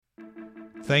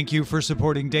Thank you for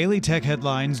supporting Daily Tech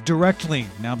Headlines directly.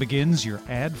 Now begins your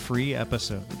ad-free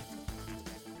episode.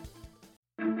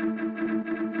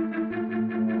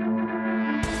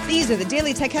 These are the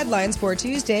Daily Tech Headlines for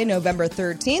Tuesday, November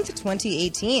 13th,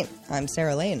 2018. I'm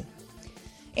Sarah Lane.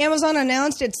 Amazon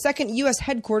announced its second U.S.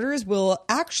 headquarters will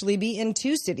actually be in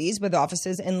two cities, with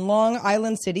offices in Long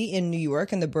Island City in New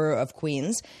York and the borough of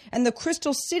Queens, and the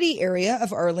Crystal City area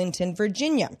of Arlington,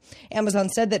 Virginia. Amazon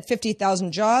said that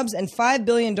 50,000 jobs and $5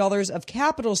 billion of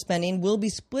capital spending will be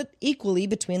split equally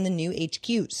between the new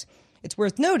HQs. It's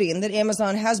worth noting that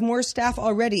Amazon has more staff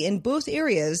already in both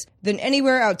areas than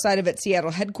anywhere outside of its Seattle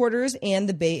headquarters and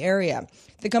the Bay Area.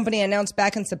 The company announced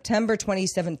back in September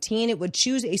 2017 it would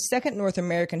choose a second North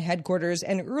American headquarters,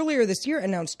 and earlier this year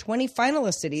announced 20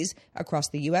 finalist cities across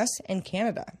the U.S. and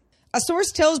Canada. A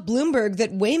source tells Bloomberg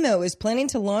that Waymo is planning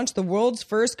to launch the world's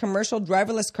first commercial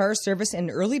driverless car service in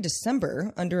early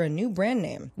December under a new brand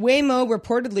name. Waymo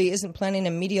reportedly isn't planning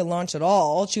a media launch at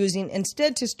all, choosing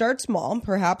instead to start small,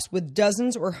 perhaps with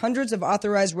dozens or hundreds of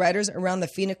authorized riders around the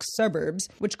Phoenix suburbs,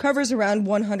 which covers around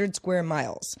 100 square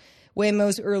miles.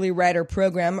 Waymo's early rider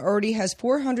program already has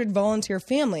 400 volunteer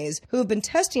families who have been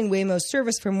testing Waymo's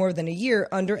service for more than a year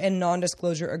under a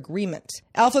non-disclosure agreement.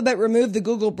 Alphabet removed the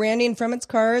Google branding from its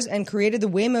cars and created the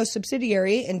Waymo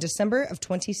subsidiary in December of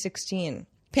 2016.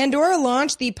 Pandora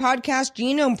launched the Podcast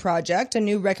Genome Project, a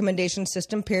new recommendation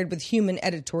system paired with human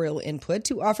editorial input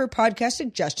to offer podcast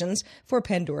suggestions for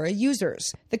Pandora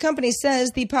users. The company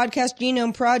says the Podcast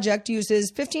Genome Project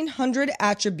uses 1,500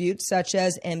 attributes such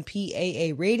as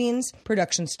MPAA ratings,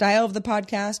 production style of the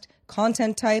podcast,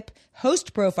 content type,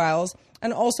 host profiles,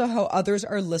 and also how others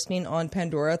are listening on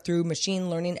Pandora through machine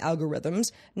learning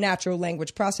algorithms, natural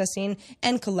language processing,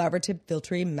 and collaborative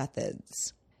filtering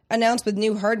methods. Announced with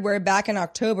new hardware back in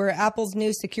October, Apple's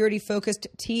new security-focused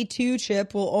T2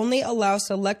 chip will only allow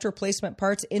select replacement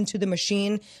parts into the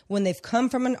machine when they've come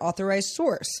from an authorized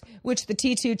source, which the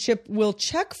T2 chip will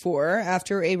check for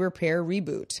after a repair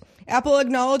reboot. Apple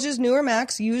acknowledges newer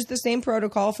Macs use the same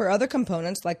protocol for other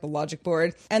components like the logic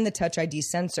board and the Touch ID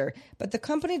sensor, but the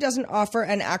company doesn't offer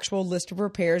an actual list of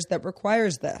repairs that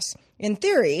requires this. In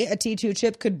theory, a T2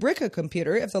 chip could brick a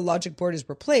computer if the logic board is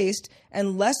replaced,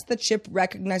 unless the chip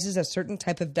recognizes a certain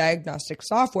type of diagnostic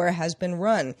software has been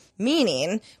run,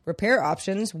 meaning repair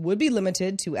options would be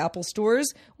limited to Apple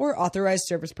stores or authorized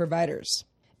service providers.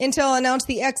 Intel announced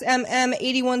the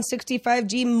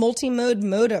XMM8165G multi-mode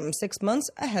modem 6 months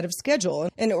ahead of schedule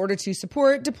in order to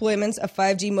support deployments of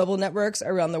 5G mobile networks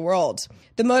around the world.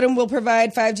 The modem will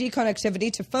provide 5G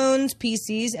connectivity to phones,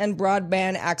 PCs, and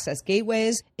broadband access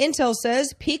gateways. Intel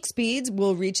says peak speeds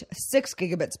will reach 6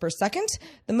 gigabits per second.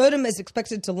 The modem is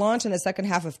expected to launch in the second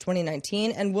half of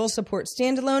 2019 and will support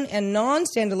standalone and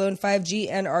non-standalone 5G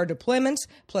NR deployments,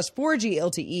 plus 4G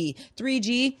LTE,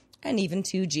 3G, and even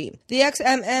 2G. The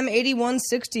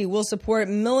XMM8160 will support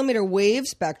millimeter wave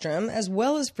spectrum as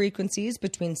well as frequencies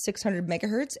between 600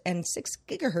 megahertz and 6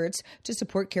 gigahertz to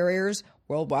support carriers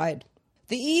worldwide.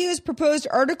 The EU's proposed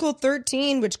Article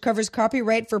 13, which covers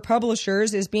copyright for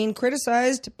publishers, is being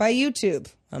criticized by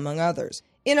YouTube, among others.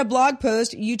 In a blog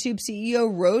post, YouTube CEO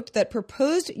wrote that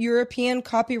proposed European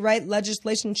copyright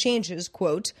legislation changes,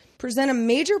 quote, present a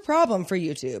major problem for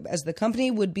YouTube, as the company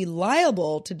would be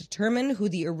liable to determine who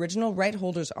the original right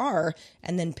holders are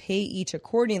and then pay each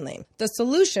accordingly. The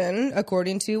solution,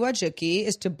 according to Wojcicki,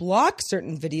 is to block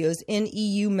certain videos in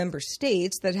EU member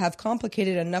states that have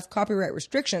complicated enough copyright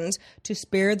restrictions to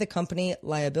spare the company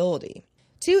liability.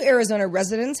 2 Arizona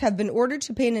residents have been ordered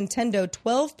to pay Nintendo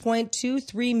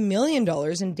 $12.23 million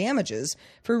in damages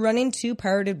for running 2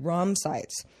 pirated ROM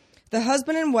sites. The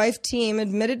husband and wife team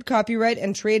admitted copyright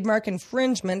and trademark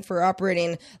infringement for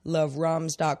operating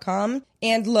LoveRoms.com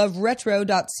and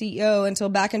LoveRetro.co until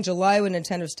back in July when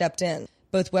Nintendo stepped in.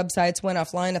 Both websites went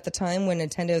offline at the time when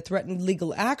Nintendo threatened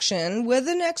legal action with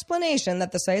an explanation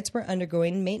that the sites were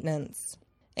undergoing maintenance.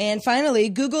 And finally,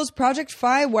 Google's Project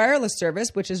Fi wireless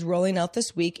service, which is rolling out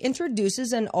this week,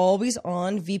 introduces an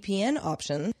always-on VPN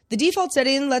option. The default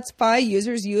setting lets Fi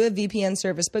users use a VPN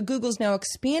service, but Google's now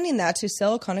expanding that to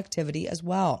sell connectivity as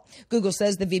well. Google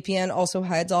says the VPN also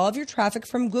hides all of your traffic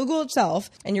from Google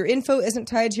itself, and your info isn't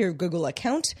tied to your Google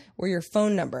account or your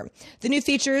phone number. The new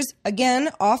features, again,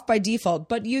 off by default,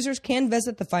 but users can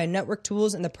visit the Fi network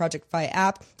tools in the Project Fi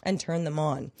app and turn them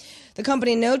on. The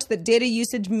company notes that data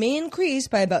usage may increase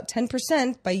by about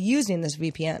 10% by using this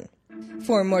VPN.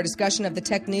 For more discussion of the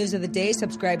tech news of the day,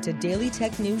 subscribe to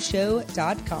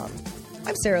dailytechnewsshow.com.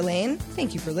 I'm Sarah Lane.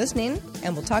 Thank you for listening,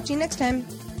 and we'll talk to you next time.